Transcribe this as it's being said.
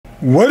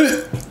What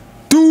it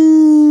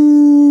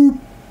do,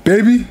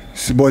 baby?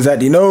 It's your boy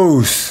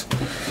Zachdknows.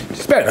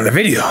 Just back on the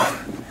video.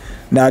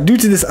 Now, due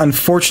to this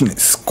unfortunate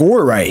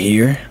score right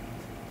here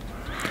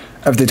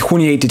of the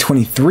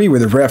 28-23, where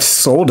the refs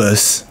sold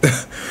us,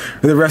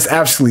 where the refs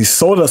absolutely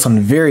sold us on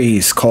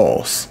various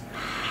calls,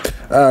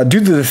 due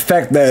to the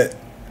fact that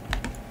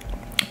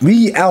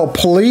we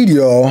outplayed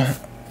y'all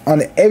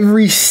on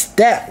every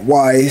stat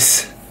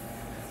wise,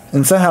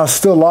 and somehow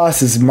still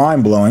lost is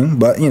mind blowing.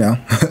 But you know,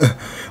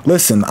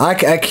 listen, I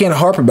can't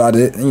harp about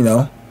it. You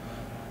know,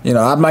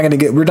 I'm not gonna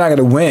get. We're not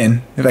gonna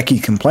win if I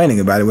keep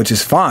complaining about it, which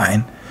is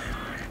fine.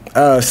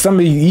 Some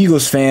of you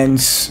Eagles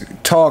fans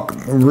talk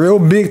real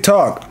big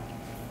talk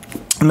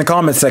in the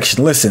comment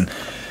section. Listen,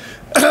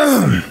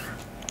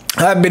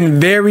 I've been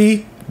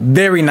very,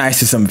 very nice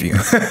to some of you.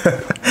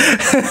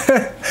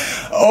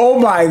 Oh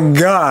my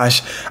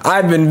gosh,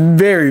 I've been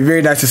very,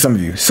 very nice to some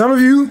of you. Some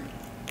of you,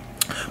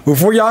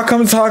 before y'all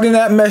come talking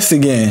that mess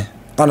again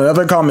on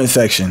another comment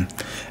section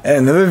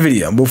and another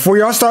video, before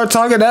y'all start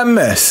talking that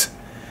mess,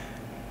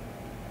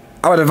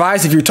 I would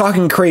advise, if you're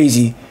talking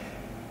crazy,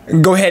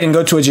 go ahead and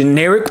go to a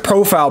generic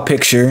profile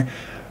picture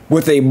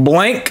with a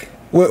blank,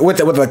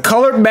 with a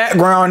colored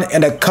background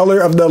and a color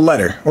of the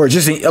letter, or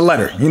just a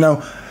letter, you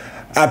know,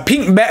 a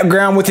pink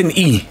background with an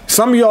E.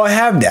 Some of y'all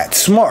have that.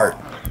 Smart.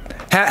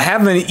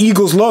 Having an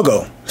Eagles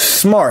logo.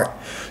 Smart.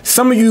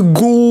 Some of you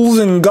ghouls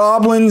and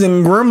goblins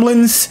and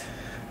gremlins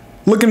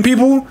looking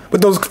people with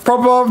those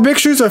profile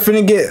pictures are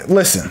finna get,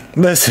 listen.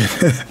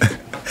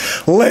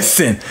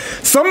 Listen.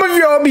 Some of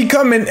y'all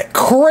becoming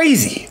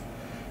crazy.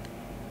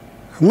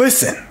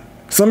 Listen.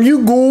 Some of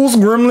you ghouls,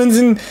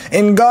 gremlins,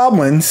 and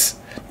goblins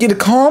get to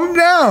calm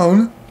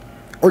down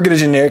or get a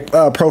generic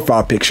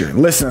profile picture.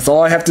 Listen, that's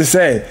all I have to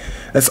say.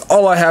 That's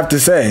all I have to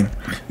say.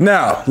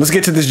 Now, let's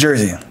get to this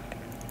jersey.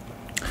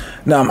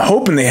 Now, I'm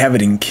hoping they have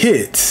it in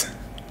kids.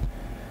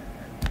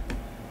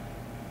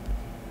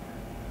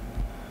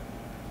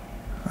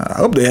 I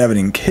hope they have it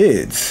in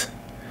kids.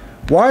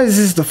 Why is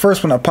this the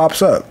first one that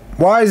pops up?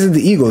 Why is it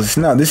the Eagles?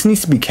 No, this needs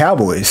to be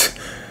Cowboys.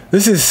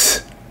 This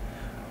is...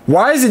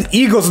 Why is it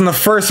Eagles in the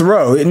first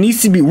row? It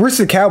needs to be... Where's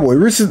the Cowboy?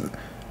 Where's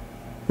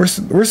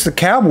the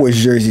Cowboys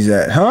jerseys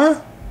at,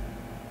 huh?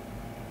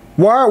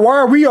 Why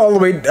are we all the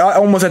way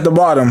almost at the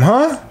bottom,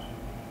 huh?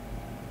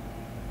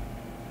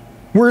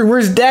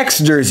 Where's Dak's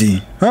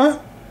jersey, huh?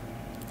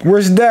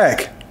 Where's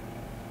Dak?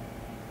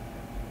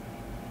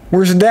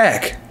 Where's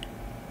Dak?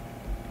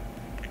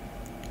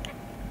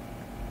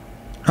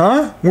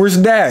 Huh? Where's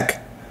Dak?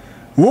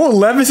 Will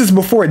Levis is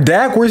before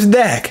Dak. Where's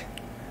Dak?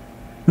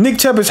 Nick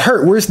Chubb is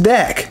hurt. Where's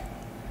Dak?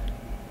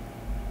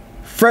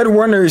 Fred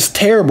Warner is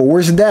terrible.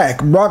 Where's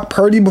Dak? Brock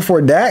Purdy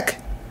before Dak?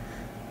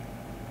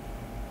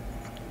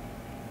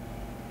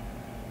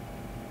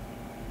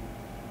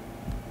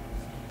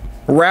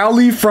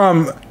 Rowley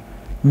from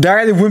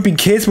Diary of the Wimpy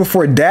Kids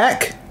before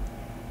Dak?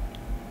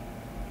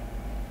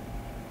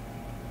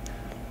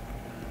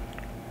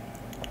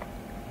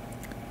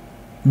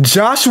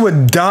 Joshua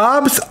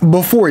Dobbs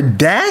before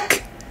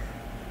Dak?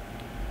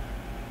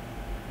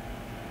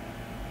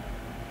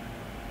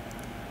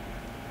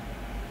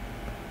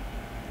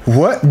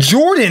 What?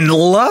 Jordan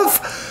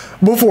Love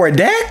before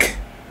Dak?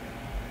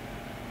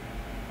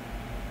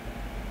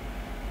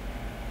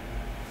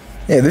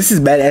 Yeah, this is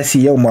bad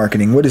SEO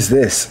marketing. What is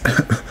this?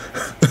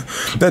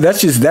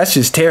 That's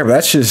just terrible.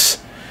 That's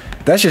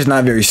just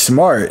not very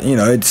smart. You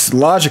know, it's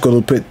logical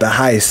to put the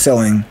highest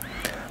selling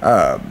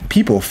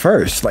people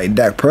first, like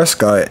Dak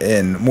Prescott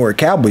and more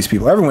Cowboys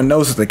people. Everyone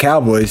knows that the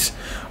Cowboys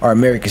are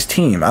America's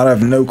team. I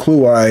have no clue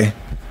why.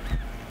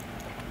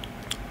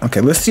 Okay,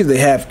 let's see if they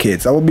have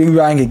kids. I will be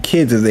buying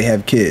kids if they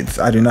have kids.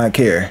 I do not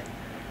care.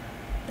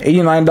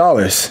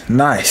 $89.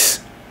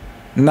 Nice.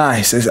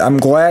 Nice. I'm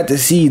glad to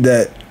see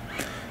that,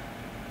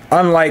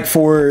 unlike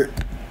for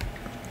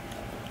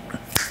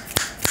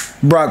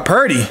Brock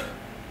Purdy,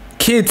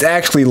 kids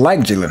actually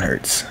like Jalen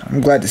Hurts. I'm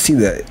glad to see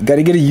that. Got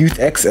to get a Youth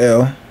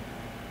XL.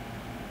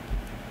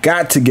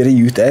 Got to get a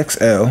Youth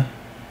XL.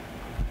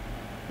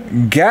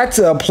 Got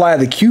to apply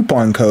the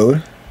coupon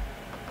code.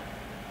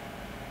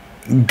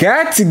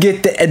 Got to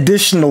get the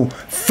additional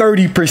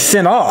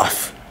 30%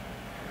 off.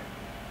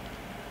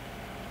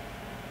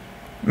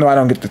 No, I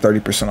don't get the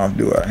 30% off,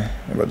 do I?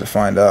 I'm about to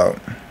find out.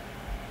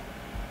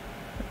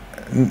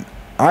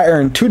 I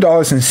earned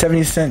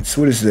 $2.70.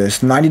 What is this?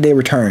 90-day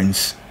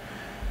returns.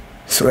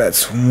 So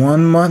that's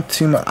 1 month,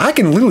 2 months. I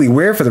can literally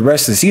wear it for the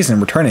rest of the season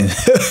and return it.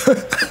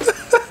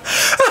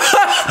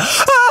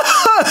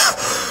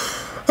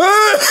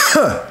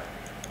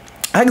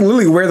 I can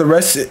literally wear for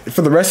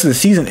the rest of the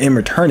season and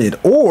return it,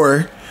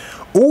 or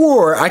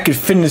I could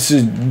finish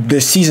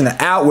the season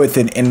out with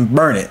it and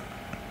burn it.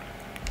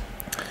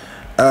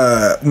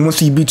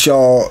 Once we beat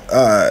y'all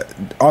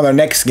on our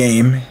next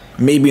game,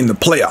 maybe in the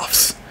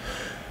playoffs.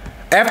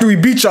 After we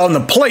beat y'all in the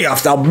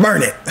playoffs, I'll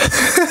burn it.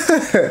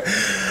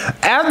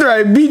 After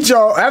we beat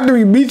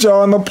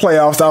y'all in the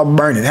playoffs, I'll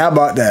burn it. How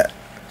about that?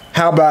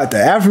 How about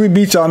that? After we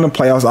beat y'all in the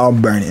playoffs, I'll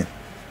burn it.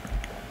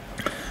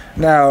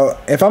 Now,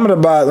 if I'm gonna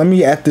buy, let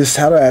me add this.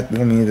 How do I add?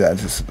 Let me add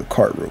this to the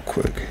cart real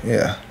quick.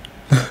 Yeah.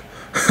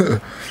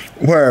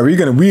 Where are we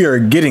gonna? We are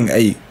getting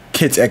a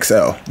Kids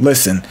XL.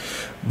 Listen,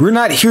 we're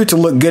not here to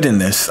look good in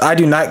this. I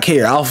do not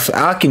care.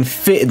 I can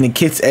fit in the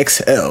Kids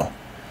XL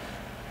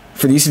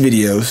for these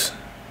videos.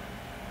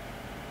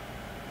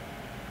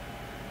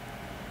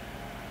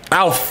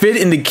 I'll fit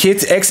in the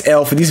Kids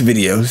XL for these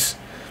videos,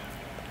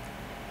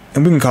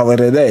 and we can call it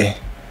a day.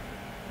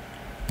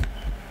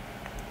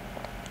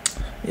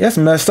 That's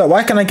messed up.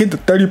 Why can't I get the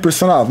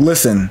 30% off?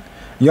 Listen,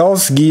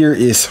 y'all's gear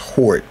is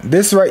horrid.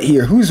 This right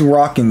here, who's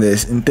rocking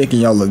this and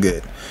thinking y'all look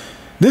good?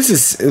 This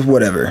is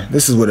whatever.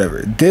 This is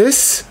whatever.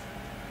 This,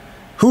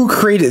 who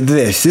created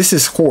this? This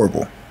is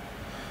horrible.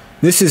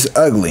 This is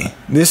ugly.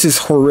 This is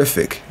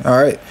horrific.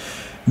 All right.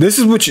 This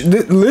is what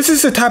this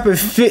is the type of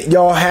fit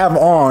y'all have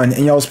on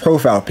in y'all's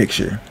profile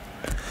picture.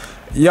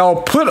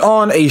 Y'all put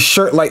on a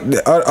shirt like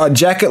a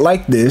jacket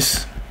like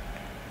this.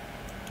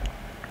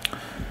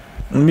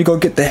 Let me go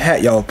get the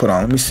hat y'all put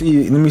on. Let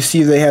me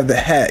see if they have the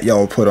hat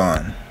y'all put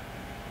on.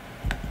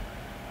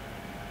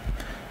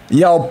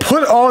 Y'all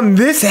put on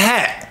this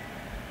hat.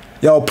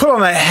 Y'all put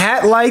on a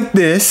hat like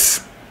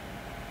this.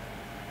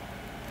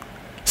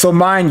 So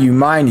mind you.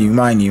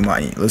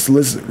 Let's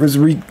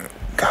read.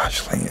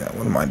 Gosh,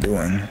 what am I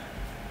doing?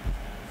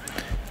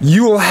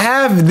 You will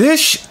have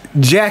this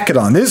jacket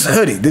on, this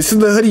hoodie. This is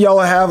the hoodie y'all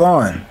have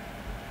on.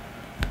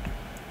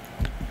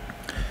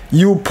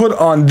 You will put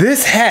on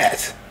this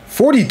hat.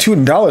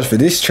 $42 for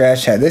this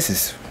trash hat. This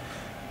is,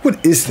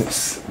 what is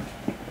this?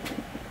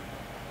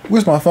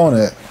 Where's my phone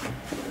at?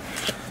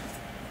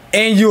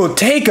 And you'll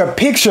take a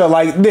picture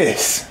like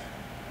this.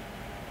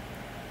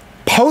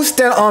 Post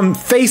that on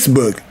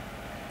Facebook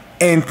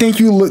and think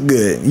you look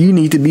good. You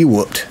need to be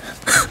whooped.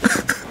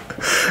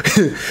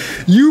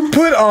 You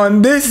put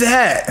on this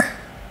hat.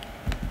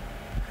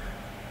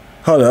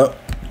 Hold up.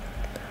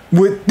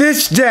 With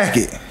this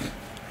jacket.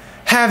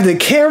 Have the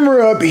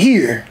camera up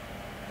here.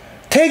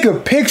 Take a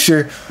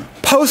picture.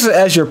 Post it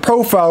as your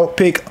profile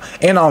pic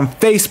and on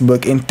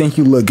Facebook and think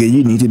you look good.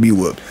 You need to be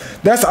whooped.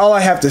 That's all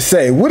I have to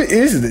say. What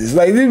is this?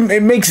 Like,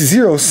 it makes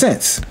zero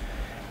sense.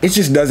 It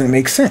just doesn't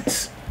make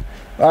sense.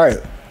 Alright.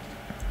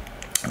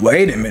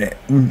 Wait a minute.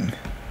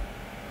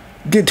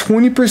 Get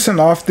 20%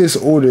 off this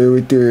order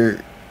with your...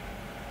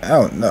 I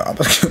don't know. I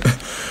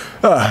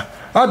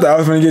thought I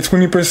was going to get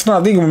 20%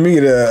 off. I think I'm going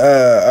to get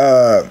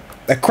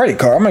a credit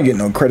card. I'm not getting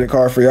no credit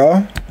card for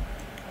y'all.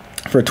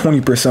 For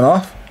 20%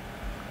 off.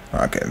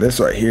 Okay, this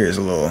right here is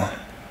a little...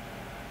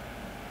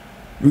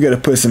 We got to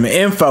put some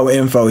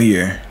info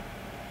here.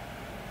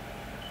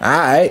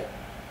 Alright.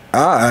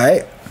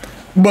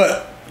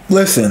 But,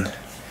 listen.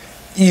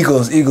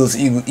 Eagles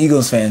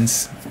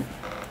fans.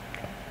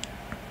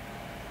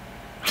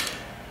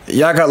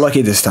 Y'all got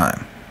lucky this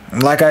time.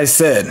 Like I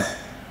said,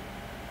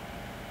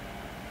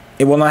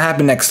 it will not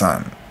happen next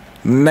time.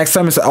 Next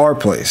time it's at our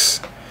place.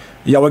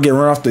 Y'all will get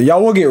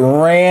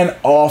ran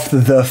off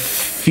the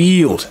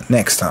field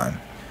next time.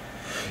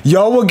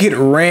 Y'all will get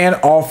ran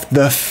off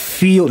the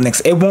field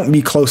next. It won't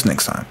be close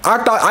next time.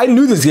 I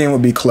knew this game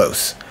would be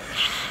close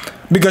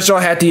because y'all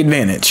had the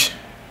advantage.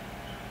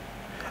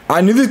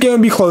 I knew this game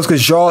would be close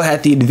because y'all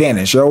had the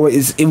advantage. It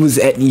was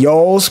at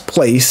y'all's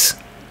place.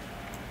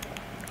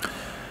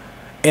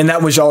 And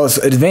that was y'all's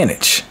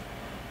advantage.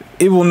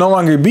 It will no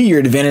longer be your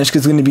advantage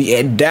because it's going to be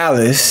at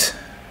Dallas.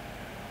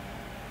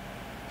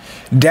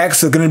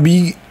 Dak's going to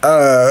be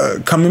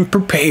coming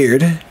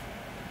prepared.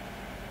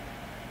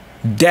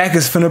 Dak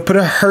is finna put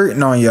a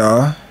hurting on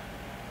y'all.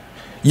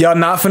 Y'all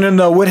not finna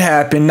know what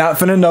happened. Not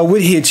finna know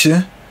what hit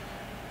you.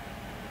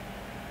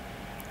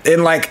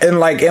 And like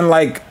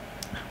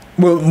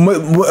what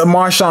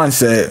Marshawn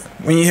said,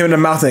 when you hear in the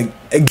mouth like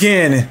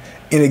again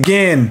and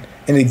again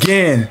and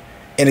again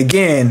and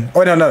again.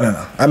 Oh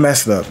no. I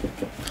messed up.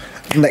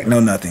 Like no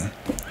nothing.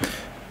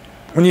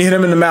 When you hit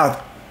him in the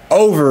mouth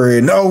over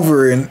and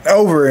over and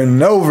over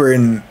and over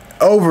and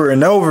over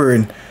and over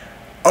and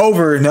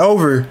over and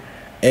over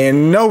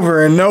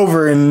and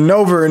over and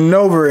over and over and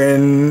over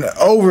and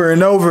over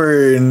and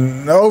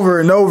over and over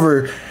and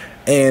over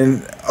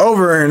and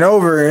over and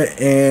over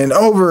and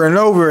over and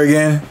over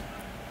again,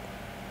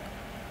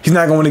 he's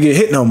not going to get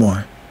hit no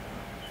more.